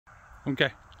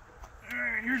Okay.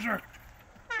 Alright, here's our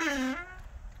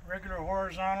regular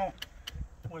horizontal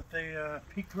with a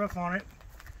peaked roof on it.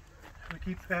 We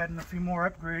keep adding a few more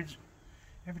upgrades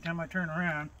every time I turn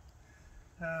around.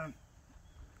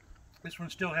 This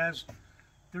one still has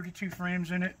 32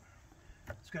 frames in it.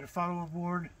 It's got a follower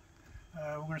board.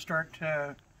 We're going to start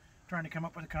trying to come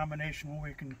up with a combination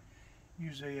where we can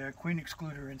use a queen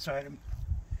excluder inside them.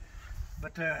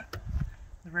 But the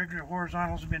regular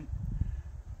horizontals have been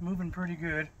moving pretty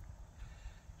good.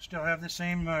 Still have the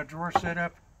same drawer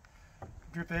setup,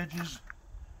 drip edges.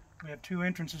 We have two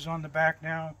entrances on the back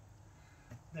now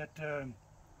that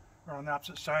are on the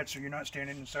opposite side, so you're not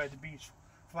standing inside the bee's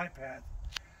flight path.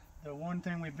 The one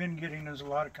thing we've been getting is a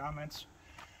lot of comments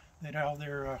that all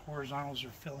their horizontals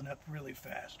are filling up really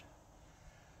fast.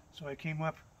 So I came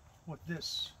up with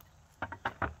this.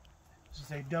 This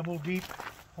is a double deep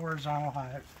horizontal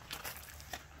hive.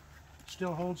 It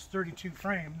still holds 32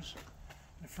 frames.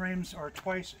 The frames are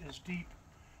twice as deep.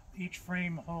 Each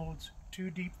frame holds 2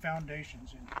 deep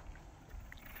foundations in it.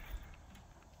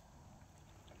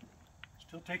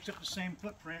 Still takes up the same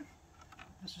footprint.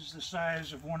 This is the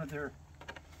size of one of their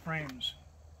frames.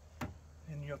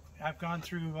 And I've gone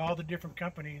through all the different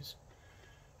companies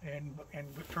and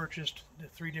purchased the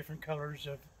 3 different colors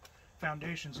of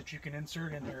foundations that you can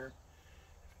insert in there.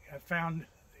 I found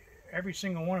every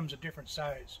single one of them is a different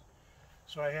size.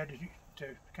 So I had to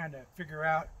kind of figure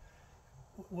out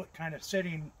what kind of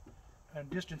setting and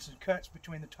distance and cuts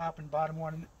between the top and bottom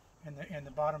one and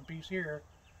the bottom piece here,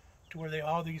 to where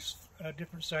all these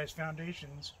different size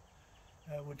foundations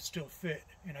would still fit.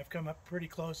 And I've come up pretty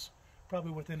close,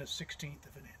 probably within a 1/16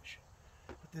 of an inch.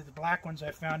 But the black ones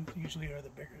I found usually are the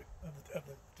bigger of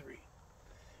the 3.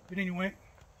 But anyway,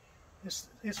 this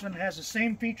one has the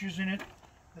same features in it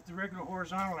that the regular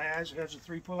horizontal has. It has the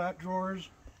 3 pull-out drawers,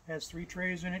 has 3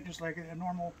 trays in it, just like a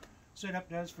normal setup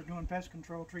does for doing pest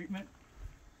control treatment.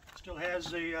 Still has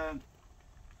the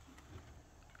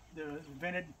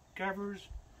vented covers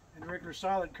and regular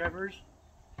solid covers.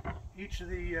 Each of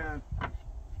the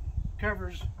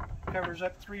covers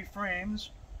up 3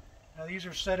 frames. Now these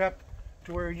are set up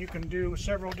to where you can do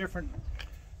several different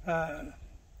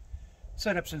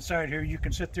setups inside here. You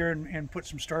can sit there and put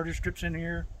some starter strips in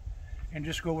here and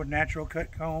just go with natural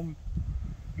cut comb,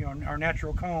 our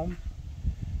natural comb.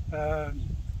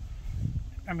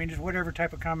 I mean, just whatever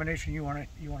type of combination you want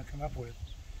to come up with.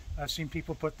 I've seen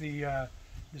people put the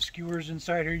skewers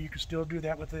inside here. You can still do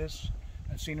that with this.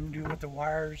 I've seen them do it with the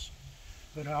wires.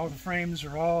 But all the frames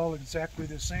are all exactly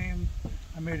the same.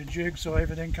 I made a jig so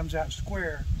everything comes out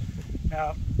square.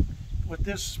 Now, with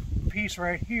this piece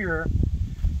right here,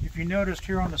 if you noticed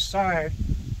here on the side,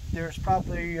 there's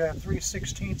probably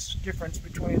 3/16 difference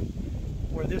between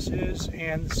where this is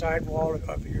and the side wall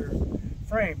of your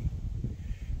frame.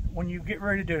 When you get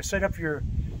ready to set up your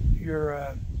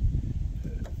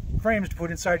frames to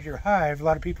put inside your hive, a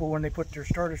lot of people, when they put their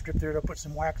starter strip there, they'll put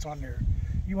some wax on there.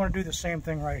 You want to do the same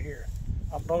thing right here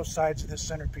on both sides of this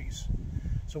centerpiece.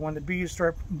 So when the bees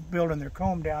start building their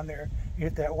comb down there, you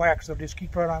hit that wax, they'll just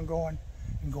keep right on going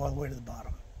and go all the way to the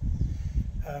bottom.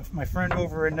 My friend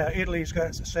over in Italy's got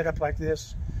it set up like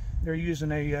this. They're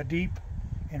using a deep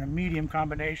and a medium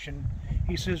combination.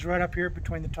 He says right up here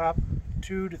between the top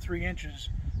 2 to 3 inches,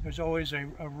 there's always a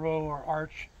row or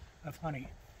arch of honey.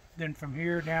 Then from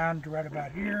here down to right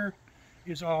about here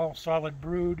is all solid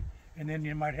brood, and then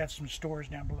you might have some stores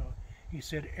down below. He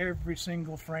said every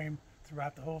single frame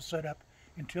throughout the whole setup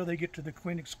until they get to the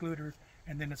queen excluder,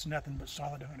 and then it's nothing but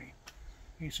solid honey.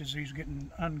 He says he's getting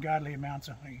ungodly amounts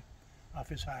of honey off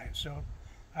his hive. So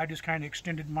I just kind of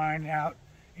extended mine out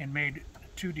and made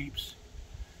 2 deeps.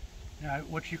 Now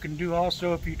what you can do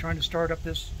also, if you're trying to start up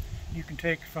this, you can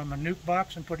take from a nuke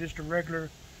box and put just a regular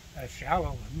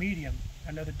shallow, medium,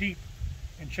 another deep,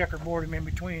 and checkerboard them in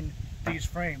between these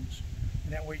frames.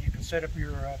 And that way you can set up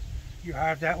your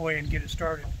hive that way and get it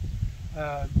started.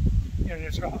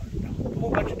 There's a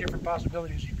whole bunch of different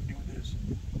possibilities you can do with this.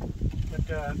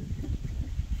 But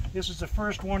this is the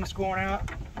first one that's going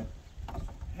out,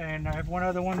 and I have one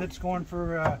other one that's going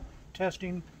for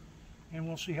testing, and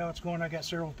we'll see how it's going. I got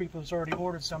several people that's already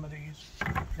ordered some of these.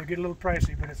 They get a little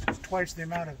pricey, but it's twice the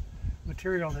amount of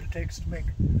material that it takes to make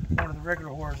one of the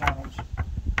regular horizontals.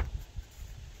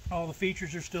 All the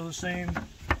features are still the same.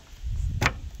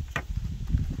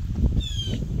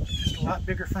 Just a lot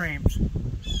bigger frames.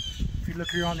 If you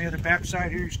look here on the other back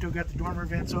side here, you still got the dormer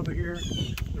vents over here.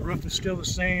 The roof is still the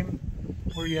same,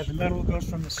 where you have the metal that goes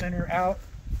from the center out,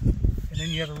 and then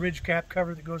you have a ridge cap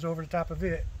cover that goes over the top of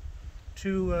it.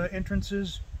 2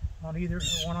 entrances on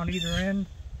one on either end.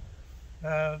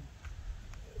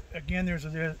 again, there's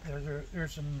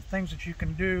some things that you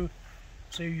can do.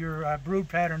 So your brood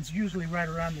pattern's usually right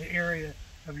around the area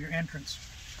of your entrance,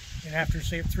 and after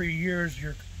say 3 years,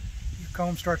 your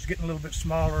comb starts getting a little bit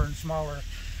smaller and smaller.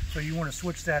 So you want to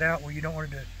switch that out where you don't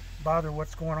want it to bother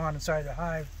what's going on inside the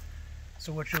hive.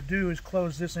 So what you'll do is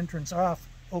close this entrance off,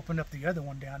 open up the other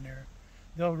one down there.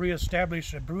 They'll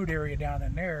reestablish a brood area down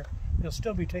in there. They'll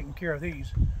still be taking care of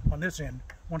these on this end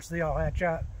once they all hatch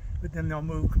out, but then they'll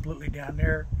move completely down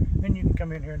there. Then you can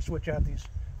come in here and switch out these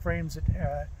frames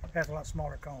that has a lot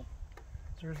smaller comb.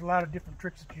 So there's a lot of different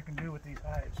tricks that you can do with these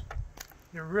hives.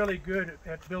 They're really good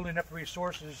at building up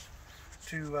resources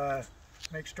to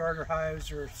make starter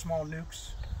hives or small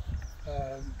nukes.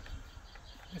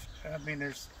 I mean,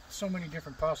 there's so many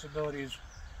different possibilities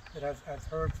that I've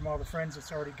heard from all the friends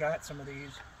that's already got some of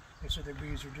these. They said their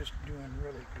bees are just doing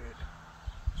really good.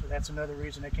 So that's another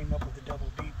reason I came up with the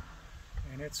double beep.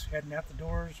 And it's heading out the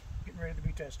doors, getting ready to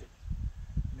be tested.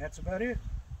 And that's about it.